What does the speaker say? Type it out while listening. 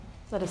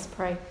Let us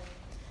pray.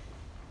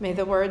 May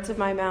the words of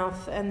my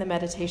mouth and the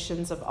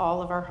meditations of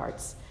all of our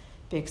hearts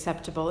be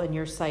acceptable in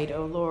your sight,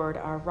 O Lord,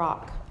 our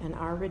rock and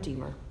our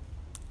Redeemer.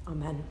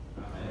 Amen.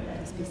 Let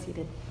us be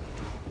seated.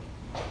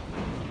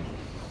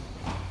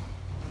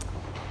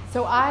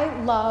 So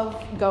I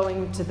love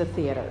going to the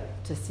theater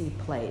to see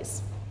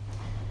plays.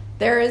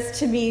 There is,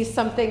 to me,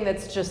 something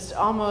that's just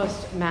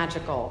almost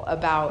magical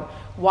about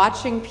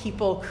watching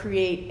people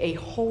create a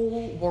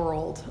whole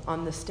world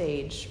on the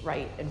stage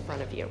right in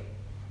front of you.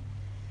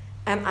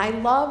 And I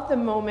love the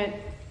moment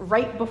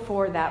right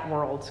before that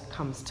world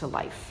comes to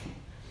life.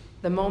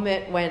 The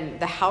moment when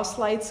the house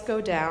lights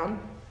go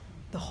down,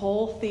 the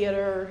whole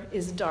theater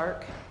is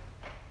dark,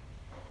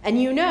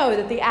 and you know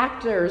that the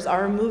actors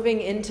are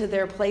moving into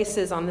their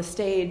places on the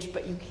stage,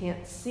 but you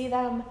can't see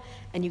them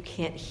and you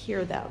can't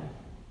hear them.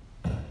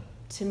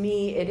 To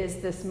me, it is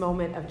this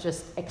moment of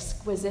just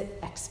exquisite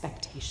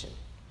expectation.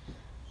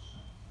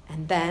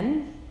 And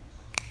then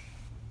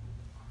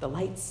the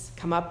lights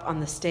come up on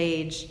the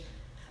stage,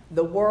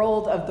 the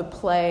world of the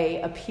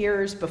play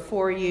appears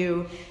before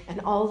you,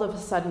 and all of a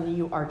sudden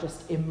you are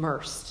just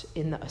immersed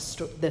in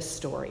this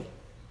story.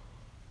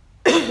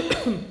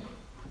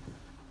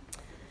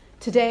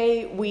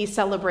 Today we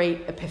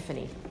celebrate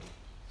Epiphany.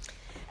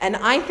 And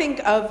I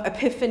think of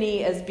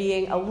Epiphany as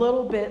being a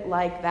little bit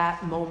like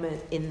that moment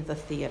in the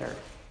theater.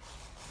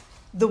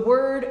 The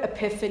word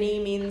epiphany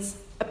means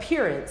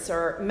appearance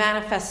or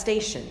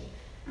manifestation.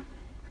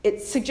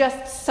 It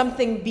suggests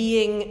something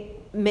being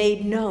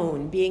made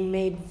known, being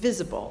made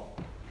visible.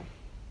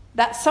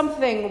 That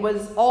something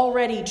was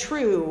already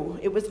true.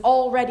 It was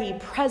already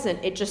present.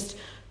 It just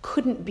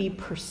couldn't be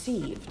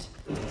perceived.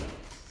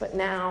 But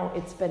now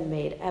it's been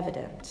made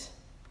evident.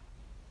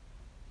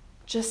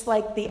 Just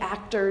like the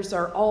actors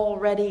are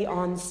already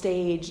on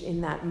stage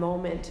in that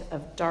moment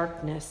of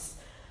darkness,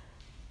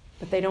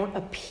 but they don't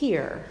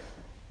appear.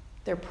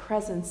 Their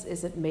presence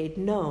isn't made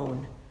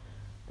known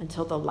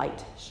until the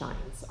light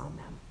shines on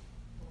them.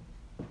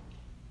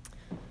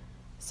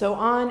 So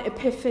on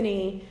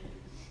Epiphany,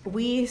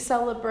 we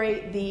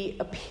celebrate the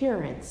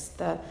appearance,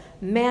 the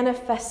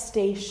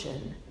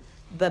manifestation,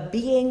 the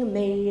being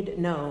made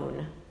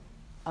known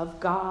of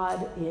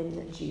God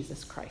in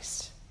Jesus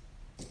Christ.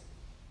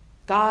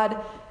 God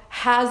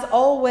has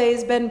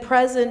always been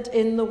present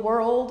in the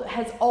world,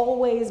 has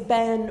always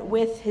been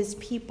with his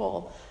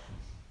people.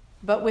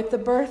 But with the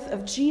birth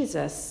of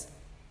Jesus,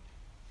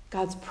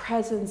 God's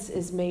presence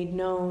is made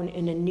known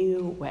in a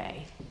new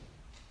way,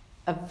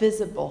 a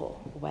visible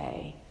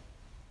way,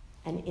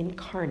 an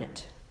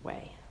incarnate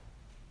way.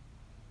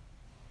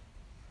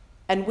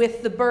 And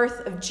with the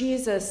birth of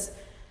Jesus,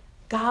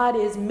 God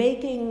is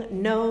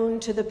making known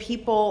to the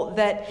people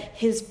that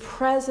his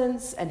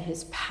presence and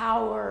his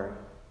power,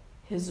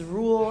 his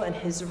rule and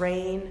his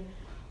reign,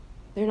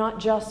 they're not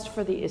just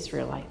for the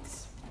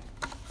Israelites.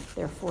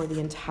 They're for the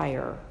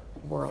entire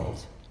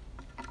world.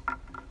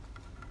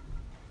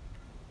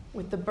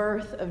 With the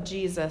birth of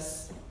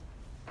Jesus,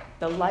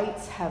 the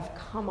lights have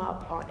come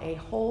up on a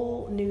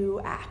whole new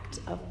act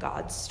of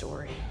God's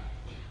story.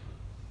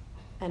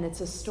 And it's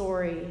a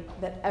story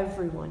that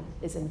everyone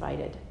is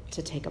invited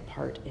to take a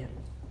part in.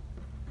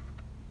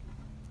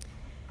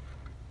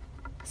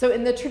 So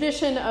in the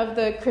tradition of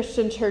the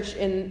Christian church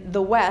in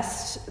the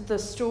West, the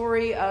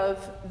story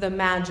of the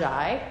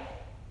Magi,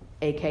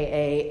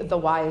 aka the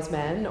wise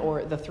men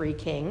or the three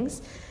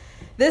kings,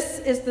 this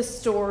is the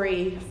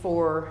story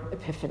for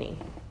Epiphany.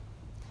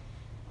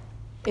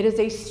 It is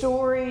a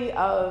story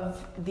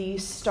of the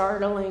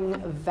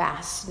startling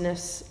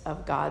vastness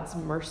of God's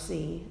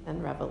mercy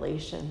and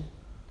revelation.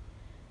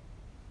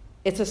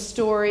 It's a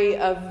story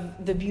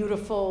of the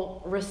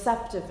beautiful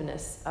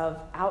receptiveness of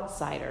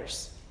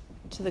outsiders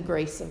to the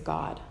grace of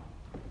God.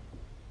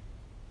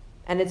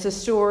 And it's a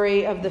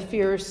story of the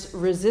fierce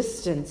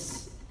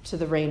resistance to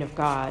the reign of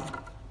God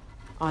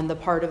on the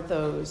part of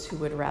those who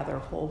would rather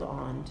hold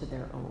on to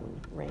their own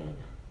reign.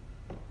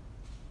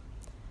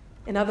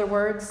 In other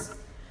words,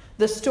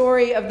 the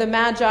story of the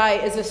Magi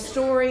is a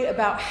story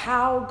about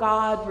how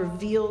God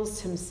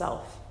reveals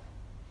himself,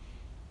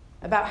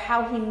 about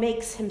how he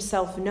makes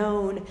himself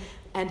known,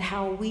 and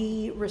how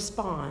we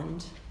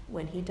respond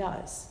when he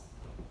does.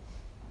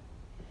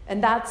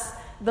 And that's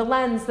the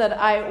lens that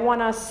I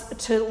want us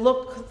to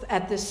look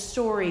at this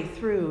story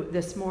through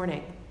this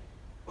morning,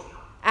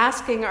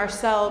 asking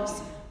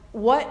ourselves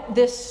what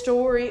this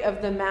story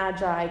of the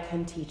Magi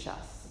can teach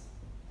us.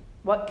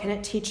 What can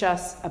it teach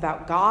us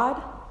about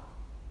God?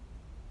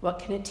 What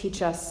can it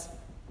teach us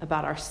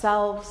about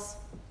ourselves?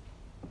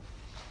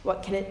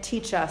 What can it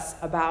teach us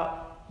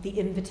about the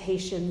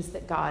invitations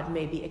that God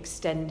may be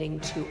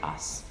extending to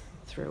us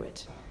through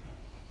it?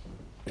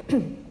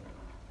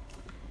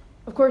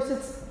 Of course,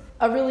 it's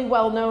a really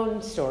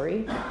well-known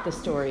story, the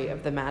story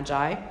of the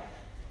Magi.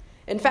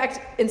 In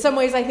fact, in some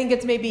ways, I think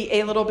it's maybe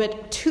a little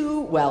bit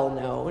too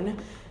well-known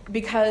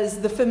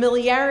because the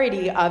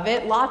familiarity of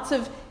it, lots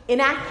of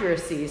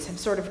inaccuracies have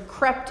sort of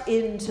crept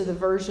into the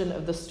version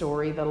of the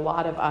story that a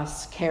lot of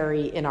us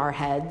carry in our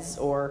heads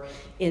or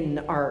in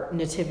our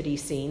nativity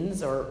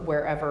scenes or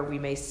wherever we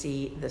may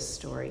see this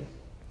story.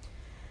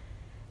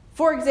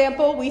 For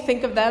example, we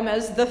think of them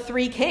as the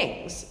three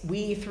kings.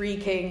 We three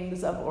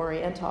kings of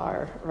Orient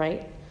are,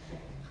 right?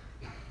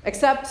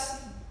 Except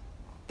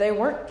they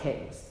weren't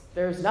kings.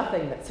 There's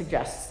nothing that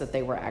suggests that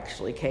they were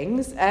actually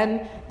kings,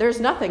 and there's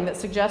nothing that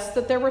suggests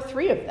that there were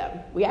three of them.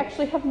 We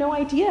actually have no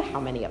idea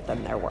how many of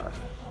them there were.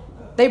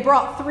 They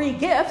brought three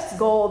gifts,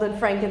 gold and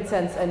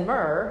frankincense and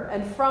myrrh,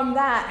 and from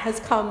that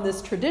has come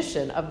this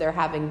tradition of there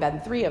having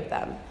been three of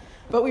them.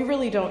 But we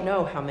really don't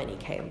know how many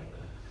came.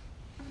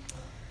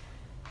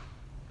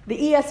 The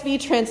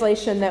ESV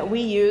translation that we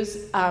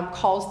use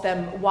calls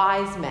them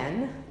wise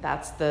men.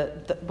 That's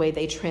the way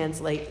they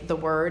translate the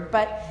word.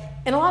 But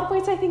in a lot of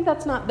ways, I think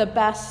that's not the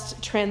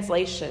best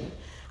translation.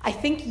 I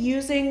think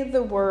using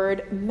the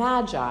word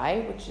magi,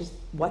 which is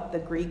what the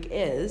Greek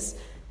is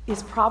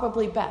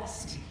probably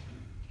best.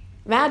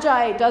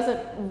 Magi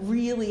doesn't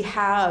really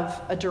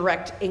have a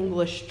direct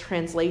English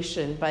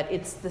translation, but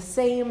it's the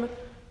same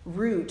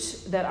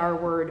root that our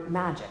word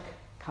magic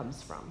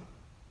comes from.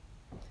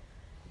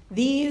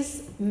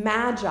 These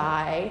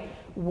magi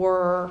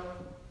were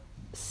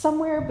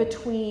somewhere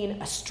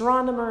between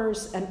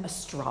astronomers and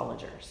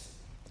astrologers.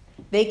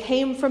 They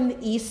came from the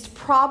east,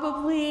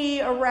 probably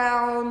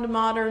around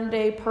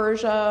modern-day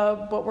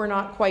Persia, but we're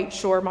not quite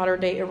sure,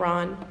 modern-day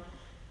Iran.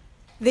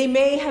 They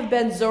may have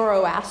been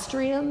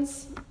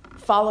Zoroastrians,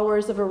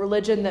 followers of a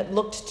religion that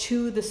looked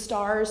to the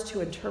stars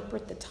to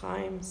interpret the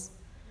times.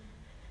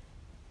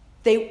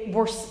 They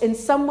were in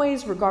some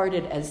ways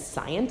regarded as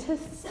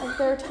scientists of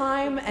their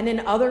time, and in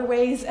other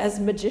ways as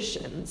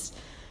magicians.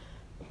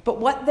 But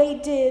what they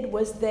did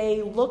was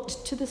they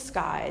looked to the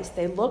skies,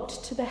 they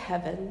looked to the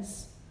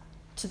heavens,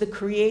 to the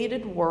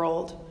created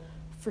world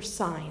for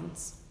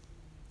signs.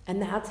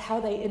 And that's how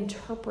they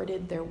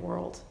interpreted their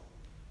world.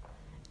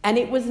 And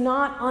it was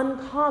not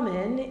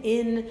uncommon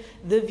in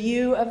the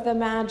view of the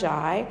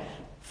Magi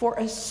for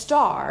a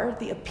star,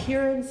 the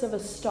appearance of a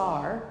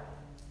star,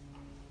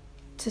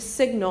 to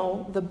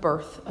signal the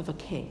birth of a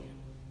king.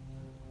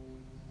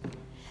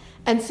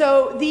 And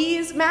so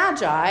these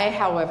magi,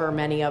 however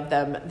many of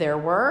them there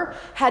were,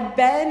 had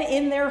been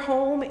in their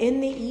home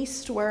in the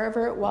east,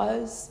 wherever it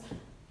was.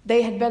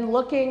 They had been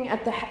looking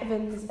at the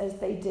heavens as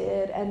they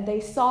did, and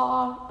they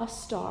saw a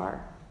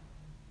star.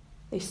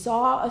 They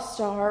saw a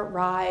star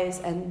rise,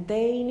 and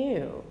they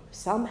knew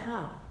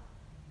somehow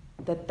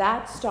that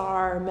that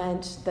star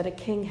meant that a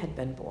king had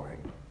been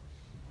born,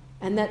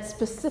 and that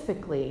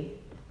specifically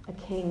a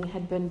king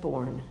had been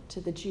born to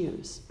the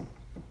Jews.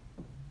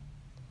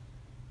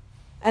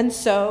 And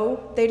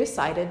so they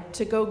decided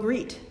to go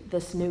greet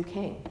this new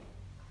king.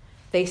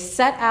 They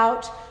set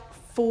out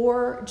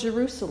for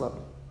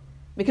Jerusalem,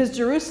 because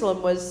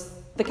Jerusalem was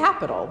the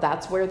capital.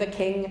 That's where the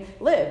king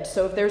lived.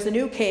 So if there's a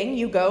new king,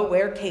 you go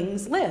where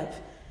kings live.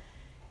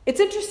 It's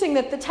interesting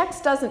that the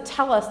text doesn't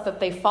tell us that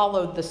they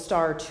followed the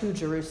star to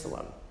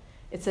Jerusalem.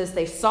 It says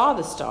they saw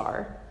the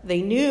star,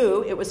 they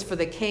knew it was for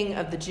the king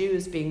of the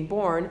Jews being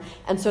born,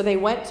 and so they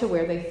went to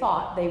where they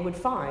thought they would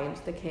find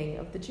the king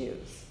of the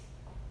Jews.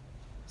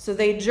 So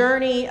they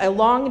journey a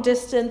long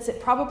distance.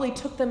 It probably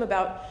took them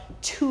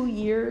about 2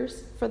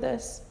 years for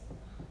this.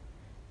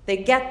 They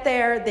get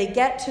there, they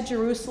get to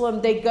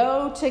Jerusalem, they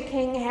go to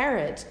King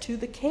Herod, to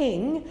the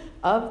king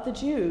of the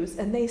Jews,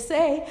 and they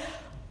say,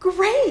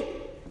 "Great,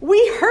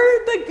 we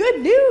heard the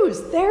good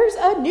news. There's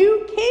a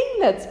new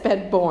king that's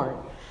been born."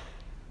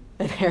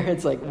 And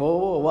Herod's like,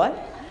 whoa, what?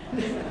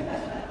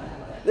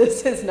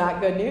 This is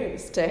not good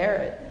news to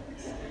Herod.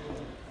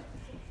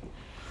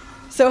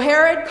 So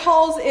Herod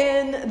calls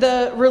in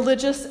the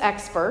religious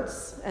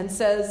experts and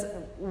says,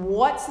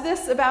 "What's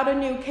this about a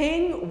new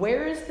king?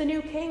 Where is the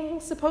new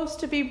king supposed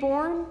to be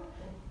born?"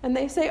 And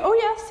they say, "Oh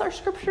yes, our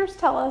scriptures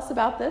tell us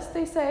about this.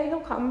 They say he'll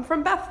come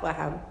from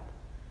Bethlehem."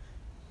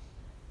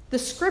 The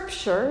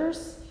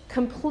scriptures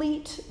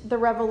complete the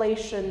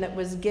revelation that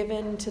was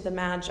given to the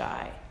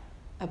Magi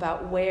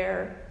about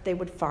where they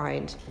would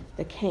find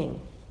the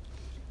king.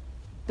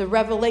 The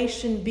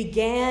revelation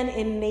began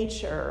in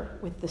nature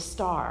with the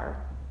star,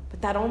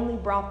 but that only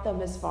brought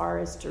them as far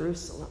as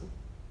Jerusalem.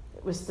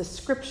 It was the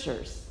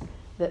scriptures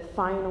that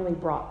finally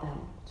brought them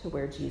to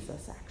where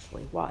Jesus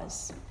actually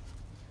was.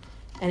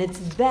 And it's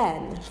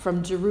then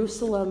from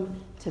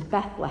Jerusalem to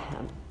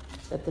Bethlehem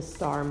that the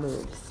star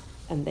moves,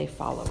 and they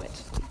follow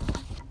it.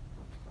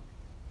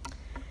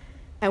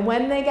 And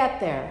when they get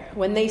there,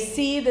 when they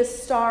see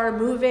this star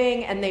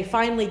moving and they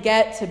finally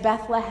get to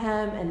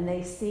Bethlehem and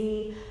they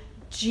see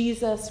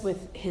Jesus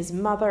with his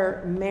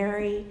mother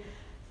Mary,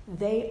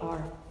 they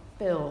are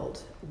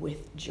filled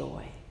with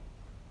joy.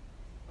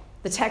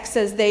 The text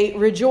says they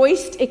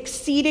rejoiced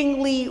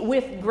exceedingly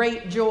with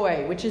great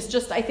joy, which is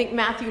just, I think,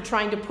 Matthew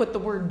trying to put the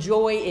word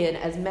joy in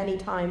as many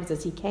times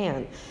as he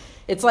can.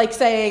 It's like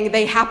saying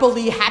they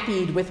happily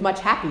happied with much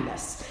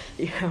happiness,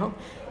 you know.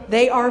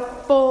 They are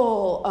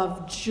full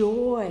of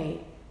joy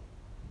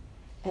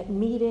at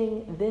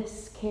meeting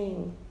this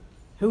king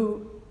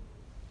who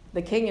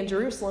the king in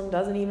Jerusalem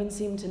doesn't even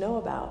seem to know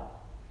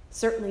about,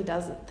 certainly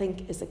doesn't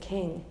think is a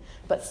king.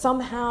 But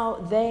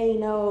somehow they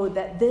know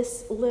that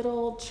this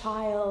little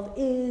child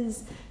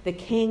is the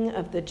king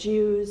of the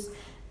Jews.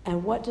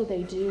 And what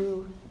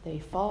do? They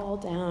fall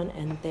down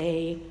and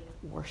they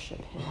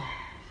worship him.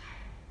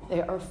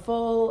 They are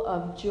full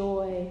of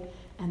joy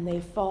and they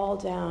fall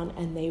down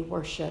and they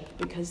worship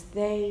because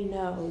they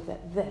know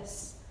that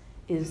this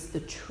is the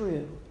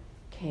true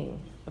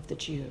king of the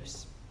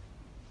Jews.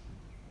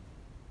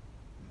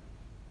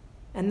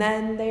 And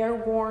then they are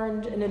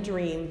warned in a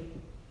dream.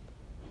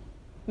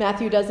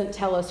 Matthew doesn't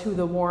tell us who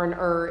the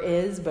warner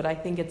is, but I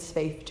think it's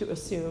safe to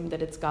assume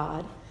that it's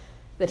God,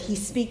 that he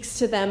speaks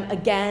to them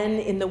again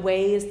in the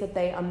ways that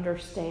they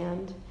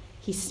understand.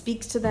 He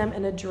speaks to them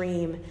in a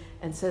dream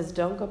and says,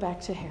 don't go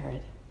back to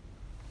Herod.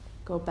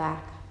 Go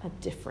back a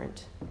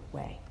different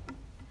way.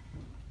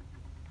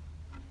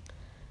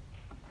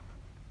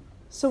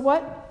 So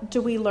what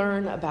do we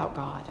learn about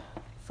God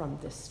from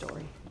this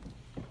story?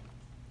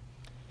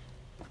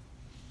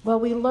 Well,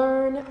 we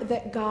learn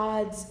that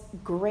God's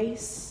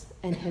grace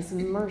and his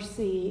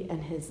mercy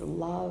and his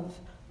love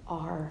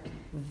are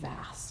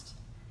vast.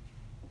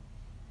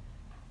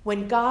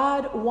 When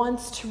God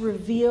wants to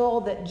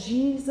reveal that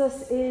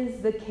Jesus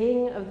is the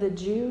King of the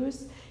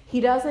Jews, he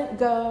doesn't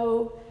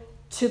go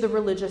to the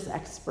religious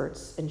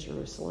experts in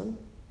Jerusalem.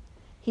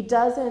 He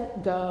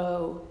doesn't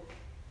go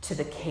to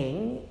the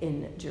king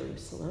in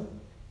Jerusalem.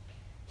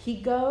 He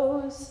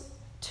goes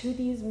to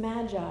these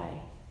magi,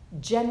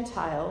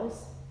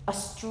 Gentiles,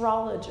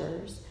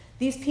 astrologers.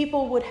 These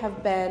people would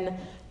have been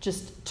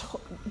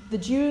the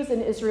Jews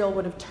in Israel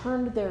would have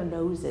turned their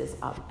noses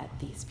up at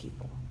these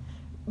people,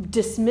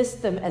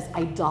 dismissed them as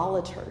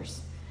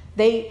idolaters.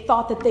 They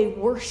thought that they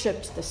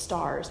worshipped the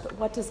stars, but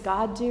what does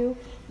God do?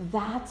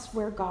 That's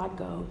where God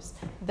goes.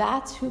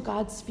 That's who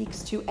God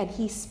speaks to, and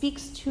he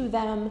speaks to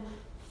them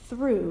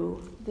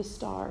through the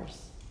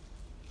stars.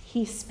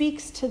 He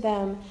speaks to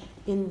them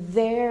in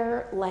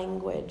their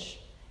language,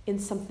 in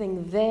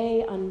something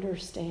they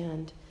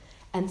understand,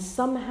 and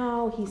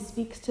somehow he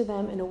speaks to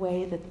them in a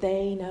way that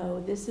they know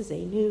this is a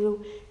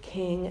new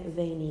king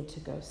they need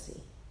to go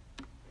see.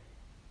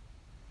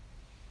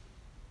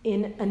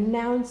 In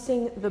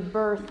announcing the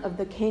birth of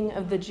the King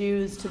of the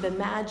Jews to the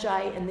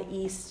Magi in the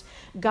East,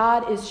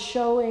 God is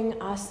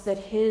showing us that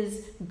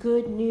his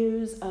good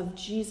news of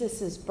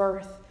Jesus'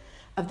 birth,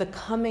 of the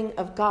coming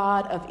of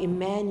God, of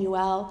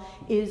Emmanuel,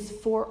 is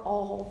for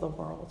all the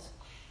world,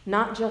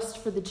 not just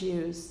for the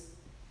Jews,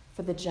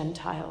 for the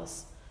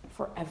Gentiles,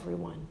 for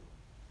everyone.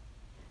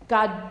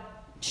 God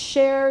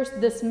shares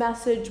this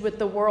message with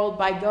the world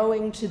by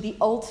going to the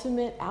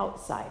ultimate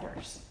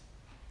outsiders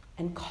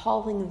and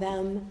calling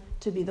them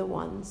to be the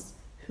ones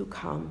who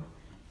come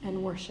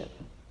and worship.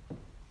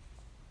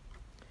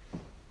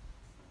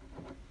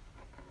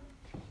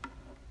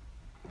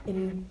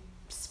 In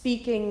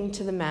speaking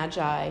to the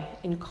Magi,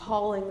 in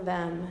calling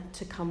them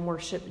to come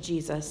worship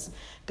Jesus,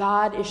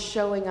 God is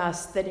showing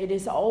us that it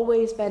has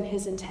always been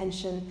his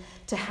intention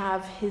to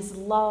have his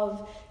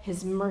love,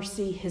 his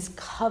mercy, his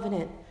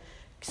covenant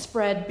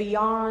spread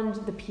beyond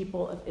the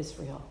people of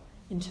Israel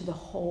into the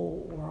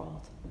whole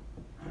world.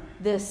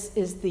 This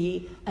is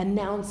the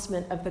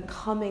announcement of the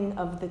coming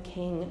of the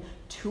King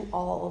to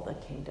all the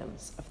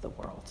kingdoms of the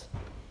world.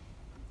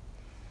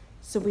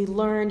 So we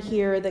learn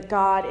here that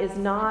God is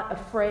not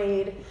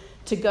afraid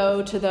to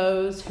go to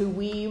those who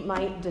we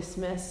might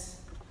dismiss,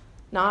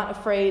 not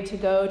afraid to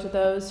go to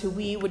those who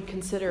we would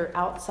consider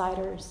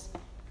outsiders,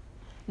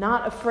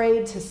 not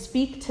afraid to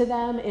speak to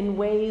them in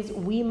ways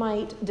we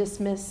might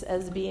dismiss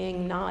as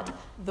being not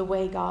the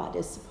way God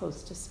is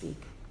supposed to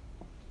speak.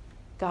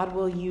 God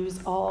will use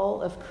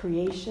all of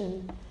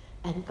creation,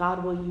 and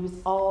God will use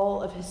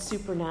all of his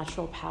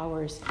supernatural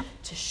powers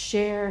to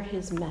share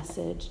his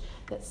message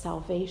that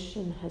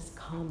salvation has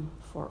come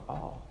for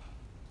all.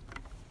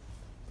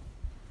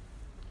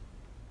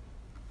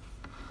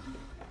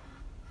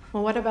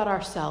 Well, what about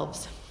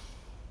ourselves?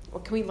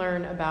 What can we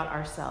learn about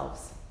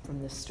ourselves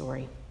from this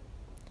story?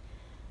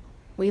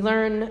 We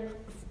learn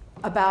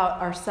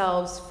about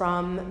ourselves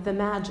from the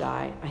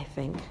Magi, I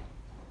think.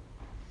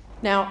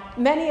 Now,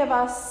 many of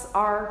us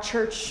are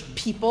church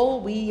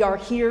people. We are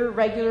here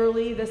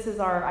regularly. This is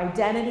our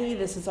identity.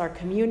 This is our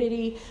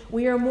community.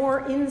 We are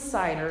more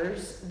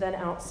insiders than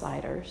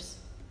outsiders.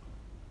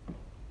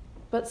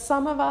 But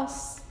some of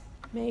us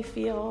may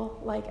feel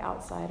like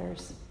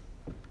outsiders.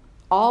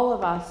 All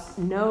of us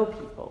know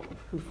people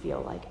who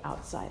feel like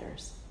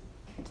outsiders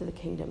to the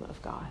kingdom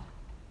of God.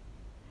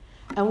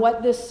 And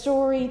what this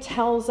story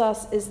tells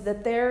us is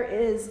that there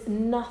is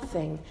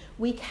nothing.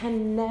 We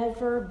can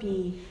never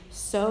be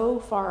so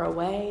far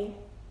away.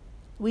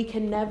 We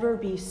can never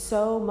be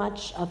so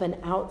much of an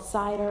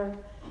outsider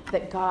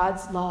that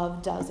God's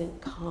love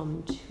doesn't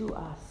come to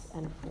us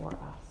and for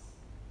us.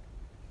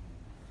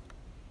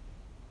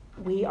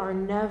 We are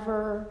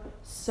never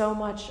so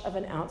much of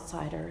an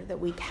outsider that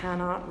we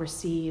cannot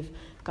receive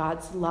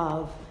God's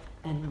love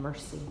and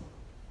mercy.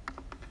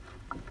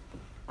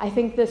 I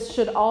think this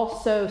should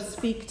also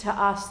speak to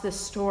us, this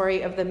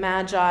story of the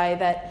Magi,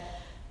 that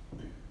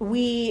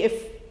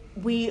if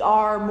we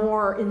are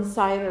more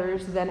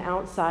insiders than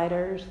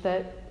outsiders,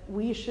 that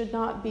we should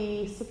not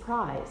be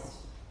surprised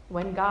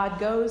when God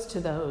goes to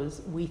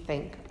those we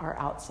think are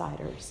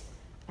outsiders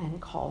and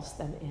calls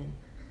them in.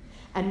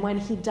 And when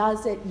he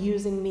does it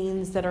using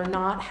means that are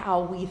not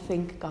how we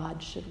think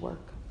God should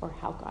work or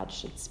how God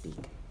should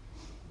speak.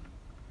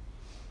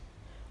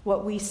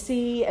 What we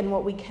see and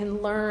what we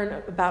can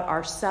learn about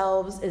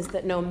ourselves is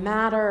that no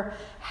matter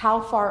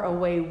how far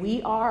away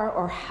we are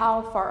or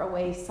how far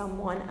away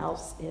someone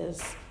else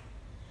is,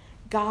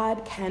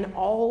 God can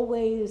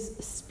always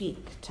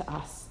speak to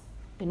us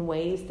in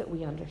ways that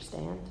we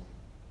understand.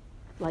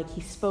 Like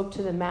he spoke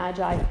to the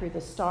Magi through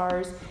the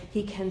stars,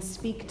 he can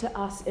speak to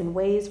us in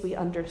ways we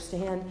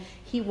understand.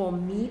 He will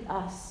meet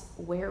us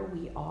where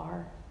we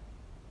are,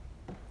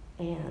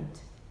 and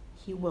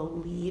he will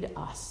lead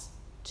us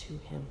to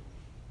him.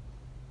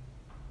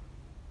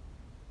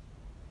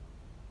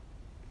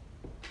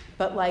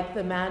 But like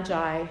the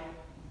Magi,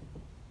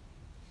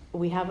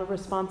 we have a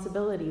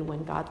responsibility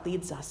when God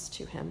leads us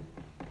to him.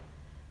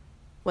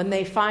 When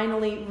they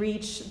finally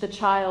reach the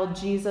child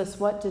Jesus,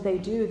 what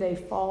do? They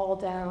fall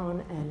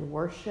down and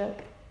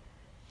worship,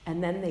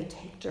 and then they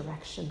take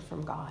direction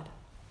from God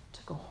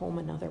to go home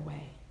another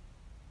way.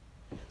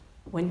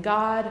 When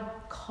God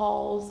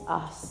calls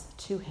us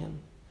to him,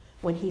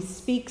 when he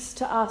speaks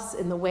to us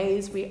in the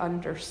ways we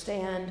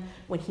understand,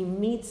 when he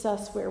meets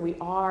us where we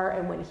are,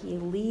 and when he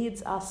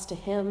leads us to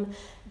him,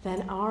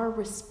 then our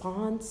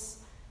response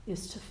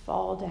is to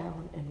fall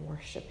down and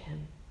worship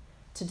him,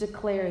 to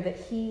declare that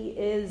he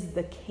is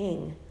the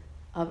king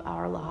of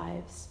our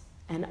lives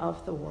and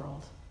of the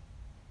world,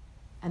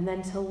 and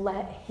then to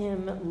let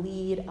him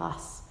lead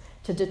us,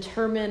 to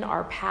determine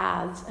our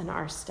paths and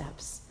our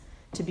steps,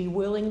 to be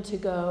willing to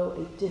go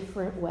a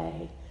different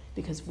way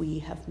because we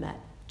have met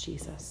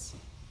Jesus.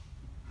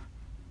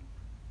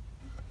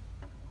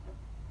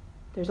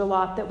 There's a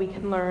lot that we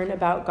can learn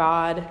about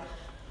God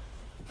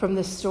from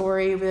this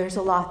story. There's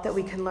a lot that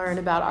we can learn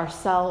about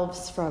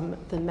ourselves from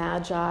the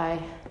Magi.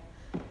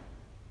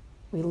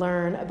 We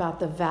learn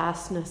about the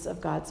vastness of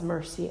God's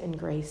mercy and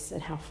grace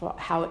and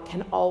how it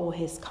can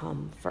always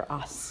come for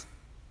us.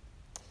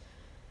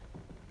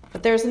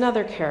 But there's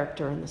another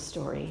character in the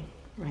story,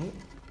 right?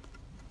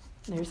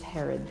 There's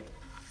Herod.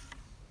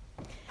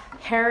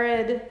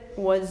 Herod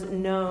was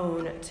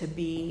known to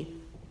be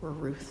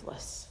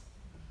ruthless.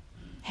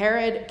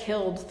 Herod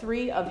killed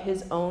 3 of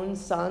his own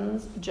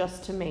sons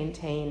just to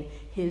maintain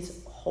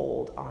his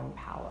hold on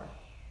power.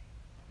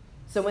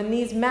 So when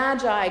these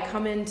Magi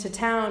come into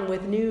town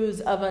with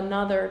news of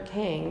another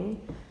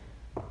king,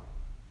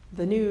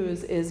 the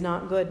news is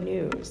not good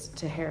news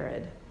to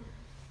Herod.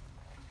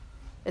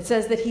 It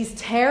says that he's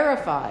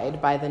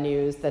terrified by the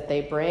news that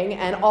they bring,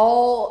 and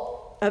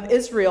all of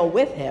Israel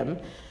with him,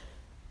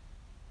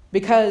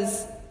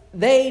 because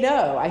they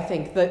know, I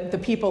think, the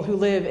people who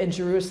live in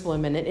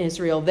Jerusalem and in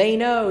Israel, they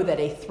know that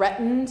a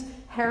threatened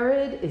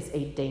Herod is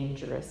a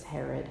dangerous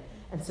Herod.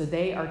 And so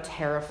they are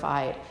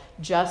terrified,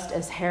 just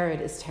as Herod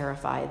is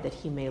terrified that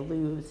he may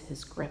lose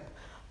his grip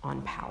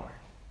on power.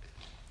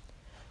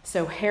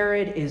 So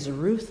Herod is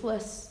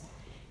ruthless.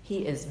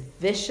 He is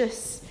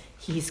vicious.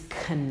 He's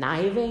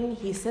conniving.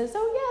 He says,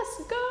 oh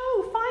yes,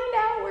 go find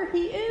out where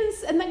he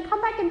is and then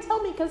come back and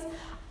tell me because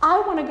I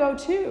want to go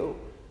too.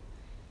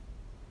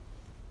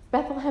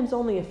 Bethlehem's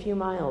only a few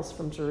miles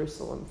from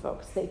Jerusalem,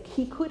 folks.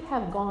 He could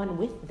have gone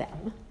with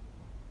them,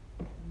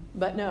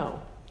 but no,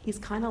 he's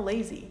kind of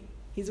lazy.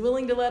 He's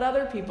willing to let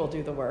other people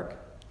do the work,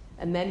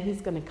 and then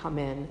he's going to come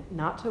in,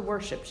 not to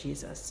worship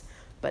Jesus,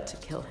 but to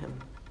kill him.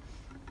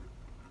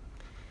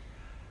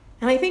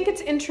 And I think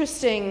it's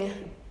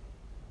interesting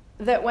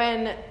that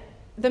when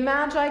the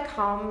Magi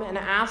come and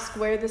ask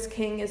where this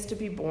king is to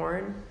be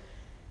born,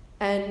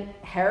 and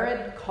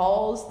Herod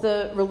calls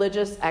the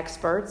religious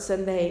experts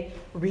and they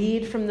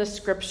read from the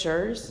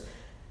scriptures,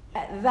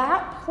 at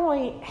that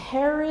point,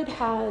 Herod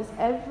has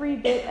every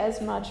bit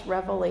as much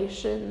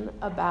revelation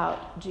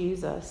about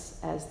Jesus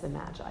as the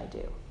Magi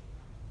do.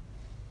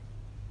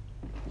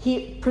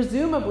 He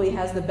presumably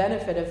has the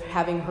benefit of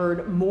having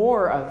heard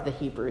more of the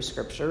Hebrew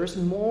scriptures,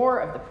 more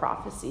of the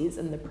prophecies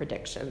and the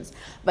predictions.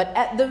 But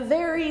at the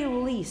very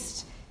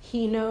least,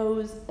 he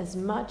knows as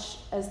much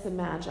as the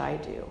Magi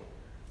do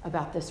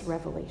about this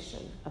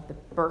revelation of the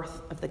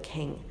birth of the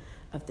King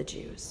of the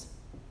Jews.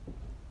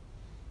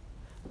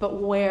 But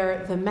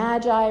where the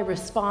Magi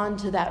respond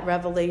to that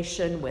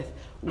revelation with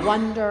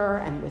wonder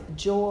and with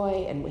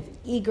joy and with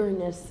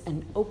eagerness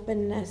and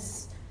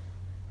openness,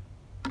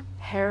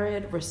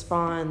 Herod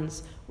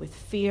responds with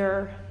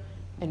fear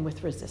and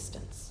with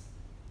resistance.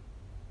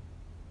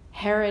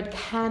 Herod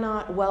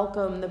cannot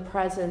welcome the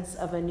presence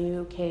of a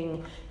new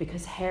king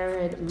because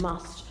Herod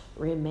must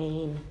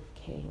remain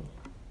king.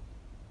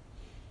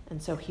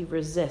 And so he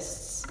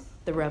resists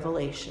the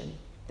revelation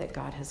that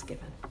God has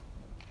given.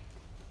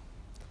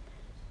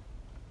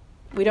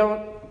 We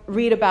don't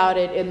read about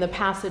it in the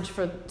passage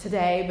for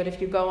today, but if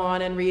you go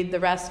on and read the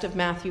rest of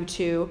Matthew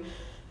 2,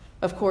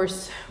 Of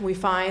course, we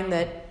find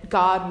that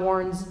God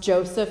warns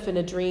Joseph in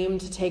a dream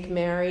to take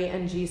Mary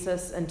and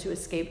Jesus and to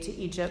escape to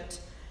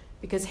Egypt,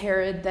 because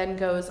Herod then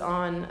goes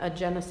on a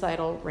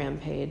genocidal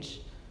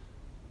rampage.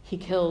 He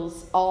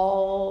kills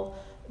all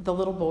the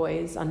little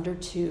boys under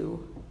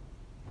 2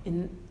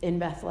 in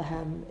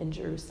Bethlehem, in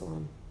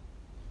Jerusalem.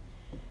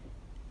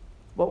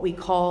 What we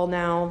call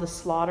now the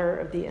slaughter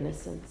of the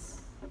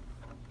innocents.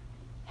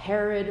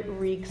 Herod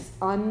wreaks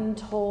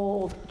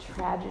untold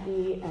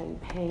tragedy and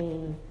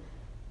pain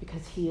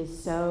because he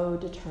is so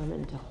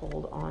determined to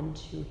hold on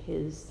to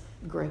his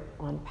grip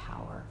on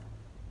power.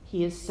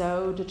 He is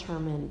so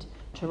determined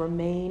to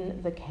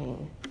remain the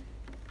king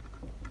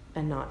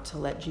and not to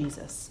let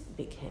Jesus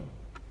be king.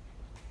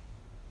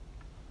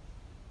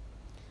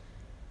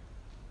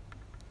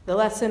 The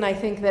lesson I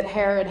think that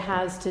Herod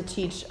has to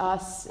teach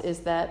us is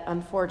that,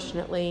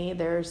 unfortunately,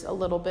 there's a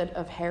little bit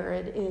of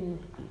Herod in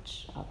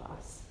each of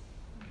us.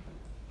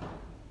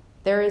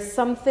 There is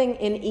something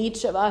in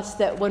each of us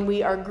that when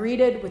we are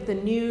greeted with the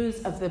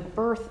news of the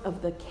birth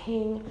of the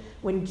King,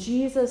 when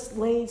Jesus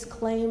lays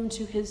claim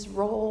to his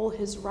role,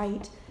 his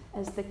right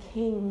as the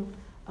King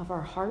of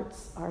our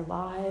hearts, our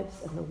lives,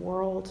 and the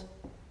world,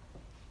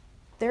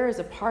 there is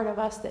a part of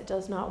us that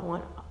does not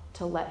want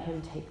to let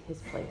him take his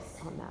place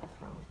on that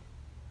throne.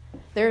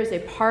 There is a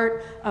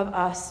part of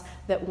us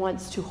that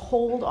wants to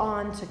hold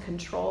on to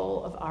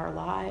control of our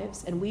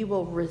lives, and we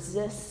will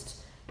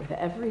resist with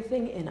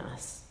everything in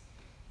us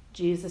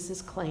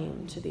Jesus'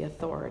 claim to the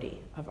authority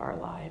of our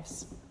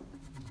lives.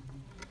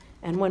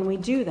 And when we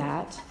do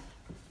that,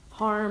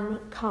 harm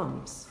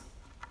comes.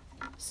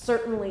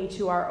 Certainly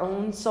to our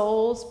own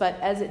souls, but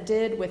as it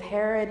did with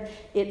Herod,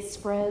 it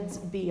spreads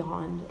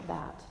beyond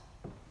that.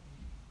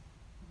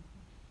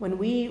 When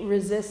we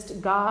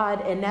resist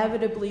God,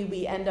 inevitably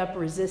we end up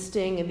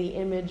resisting the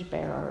image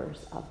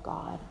bearers of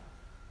God,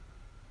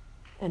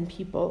 and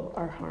people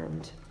are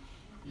harmed.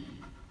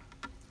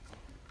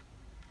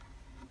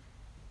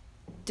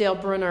 Dale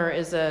Brunner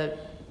is a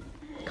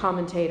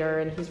commentator,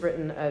 and he's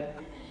written a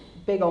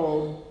big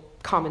old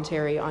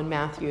commentary on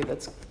Matthew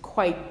that's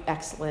quite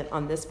excellent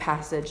on this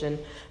passage, and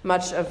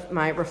much of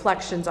my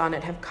reflections on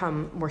it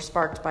were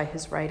sparked by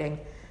his writing.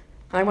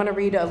 And I want to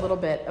read a little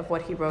bit of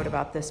what he wrote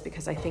about this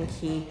because I think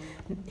he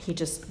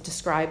just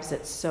describes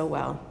it so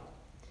well.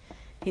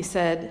 He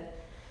said,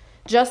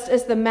 "Just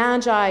as the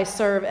Magi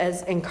serve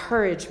as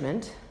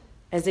encouragement,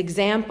 as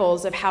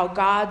examples of how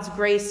God's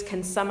grace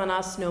can summon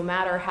us no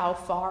matter how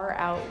far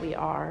out we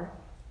are,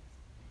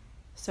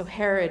 so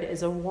Herod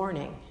is a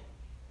warning,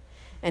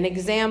 an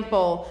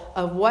example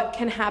of what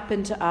can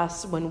happen to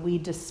us when we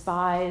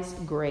despise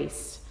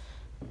grace,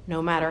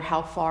 no matter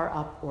how far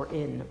up or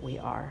in we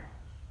are.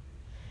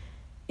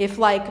 If,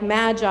 like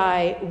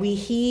Magi, we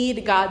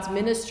heed God's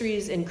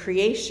ministries in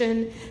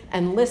creation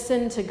and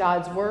listen to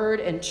God's word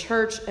in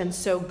church and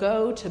so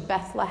go to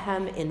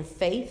Bethlehem in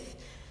faith,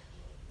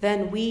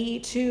 then we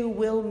too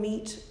will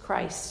meet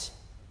Christ.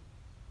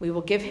 We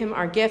will give him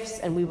our gifts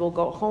and we will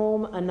go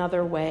home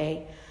another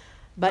way.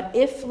 But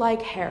if,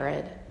 like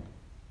Herod,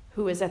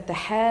 who is at the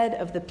head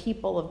of the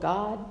people of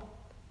God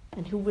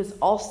and who was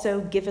also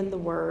given the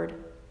word,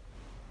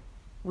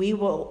 we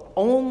will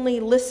only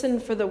listen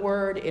for the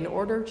word in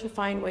order to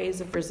find ways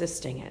of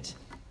resisting it,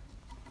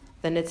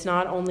 then it's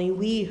not only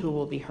we who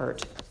will be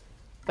hurt,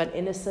 but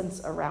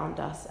innocents around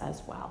us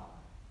as well.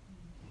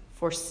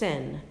 For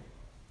sin,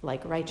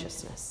 like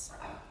righteousness,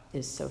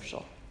 is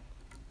social."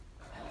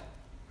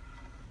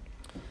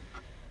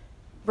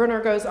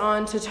 Brunner goes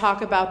on to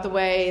talk about the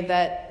way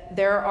that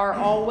there are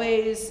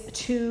always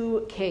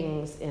 2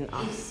 kings in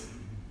us.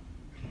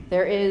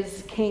 There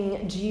is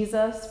King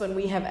Jesus when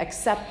we have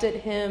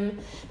accepted him,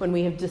 when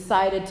we have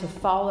decided to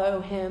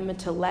follow him,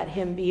 to let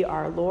him be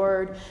our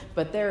Lord.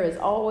 But there is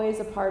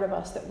always a part of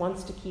us that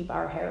wants to keep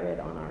our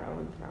Herod on our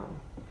own throne.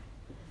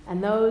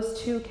 And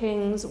those 2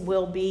 kings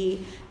will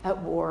be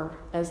at war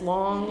as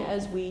long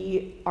as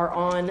we are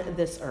on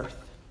this earth.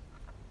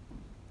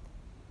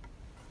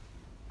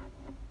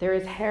 There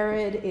is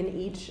Herod in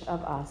each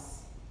of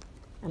us.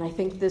 And I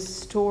think this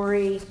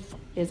story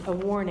is a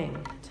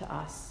warning to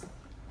us.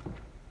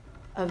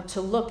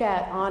 To look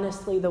at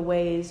honestly the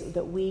ways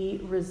that we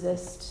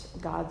resist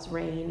God's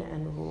reign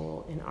and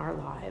rule in our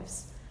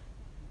lives,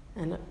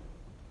 and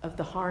of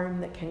the harm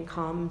that can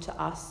come to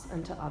us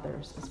and to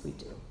others as we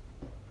do.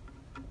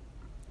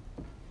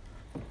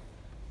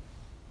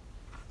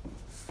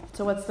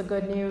 So what's the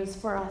good news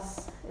for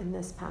us in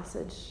this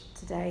passage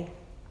today?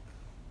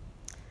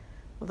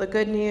 Well, the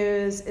good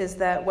news is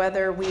that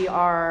whether we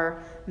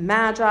are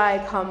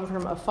Magi come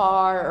from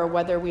afar or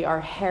whether we are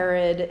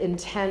Herod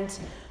intent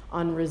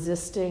on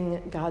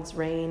resisting God's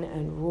reign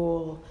and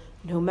rule,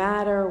 no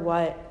matter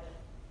what,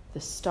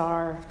 the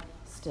star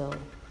still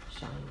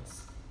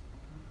shines.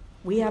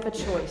 We have a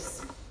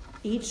choice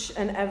each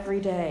and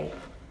every day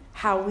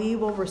how we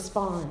will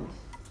respond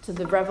to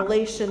the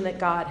revelation that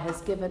God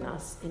has given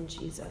us in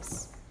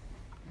Jesus.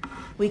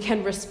 We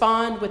can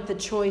respond with the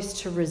choice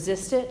to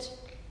resist it,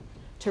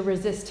 to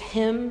resist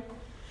him,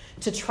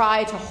 to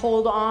try to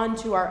hold on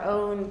to our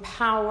own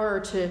power,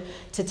 to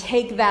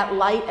take that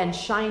light and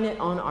shine it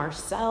on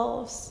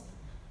ourselves.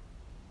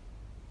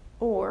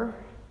 Or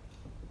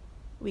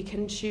we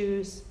can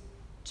choose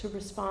to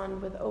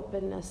respond with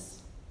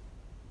openness,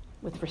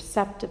 with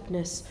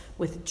receptiveness,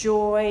 with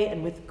joy,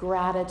 and with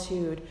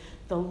gratitude,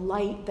 the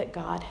light that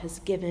God has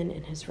given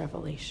in his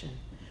revelation.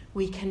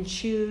 We can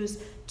choose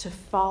to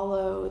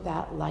follow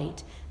that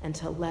light and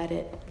to let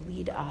it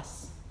lead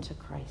us to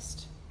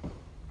Christ.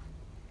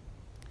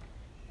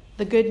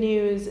 The good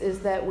news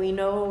is that we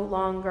no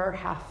longer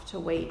have to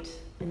wait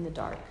in the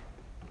dark.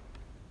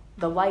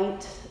 The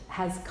light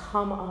has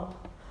come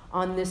up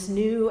on this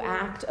new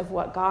act of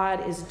what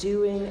God is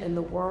doing in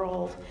the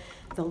world.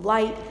 The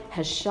light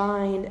has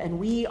shined, and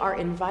we are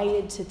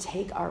invited to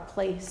take our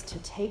place, to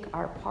take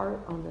our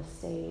part on the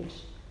stage,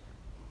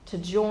 to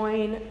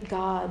join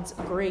God's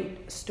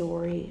great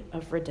story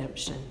of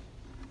redemption.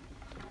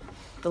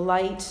 The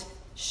light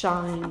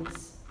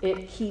shines.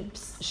 It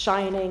keeps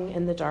shining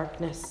in the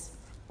darkness.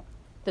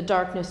 The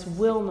darkness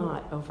will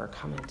not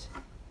overcome it.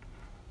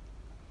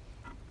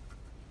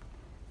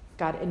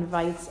 God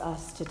invites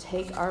us to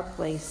take our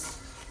place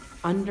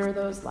under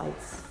those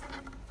lights,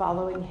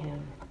 following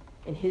him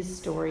in his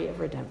story of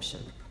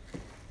redemption.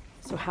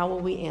 So how will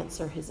we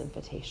answer his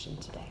invitation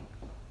today?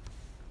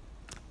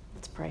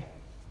 Let's pray.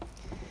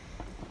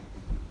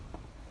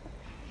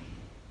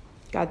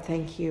 God,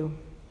 thank you.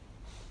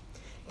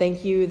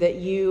 Thank you that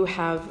you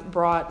have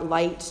brought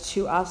light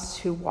to us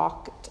who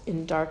walked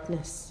in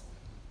darkness.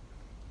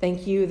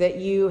 Thank you that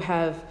you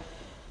have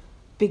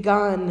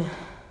begun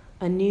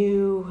a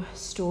new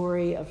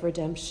story of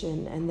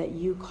redemption and that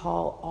you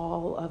call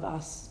all of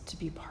us to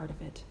be part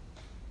of it.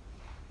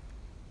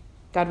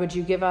 God, would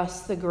you give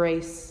us the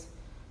grace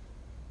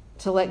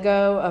to let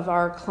go of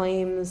our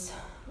claims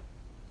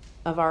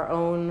of our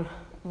own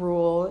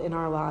rule in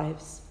our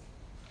lives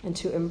and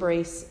to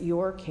embrace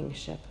your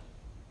kingship.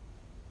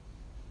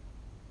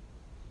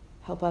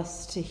 Help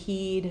us to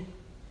heed,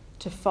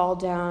 to fall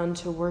down,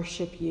 to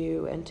worship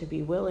you, and to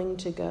be willing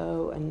to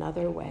go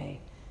another way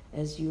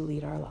as you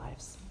lead our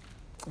lives.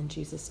 In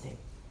Jesus' name,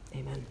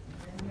 amen.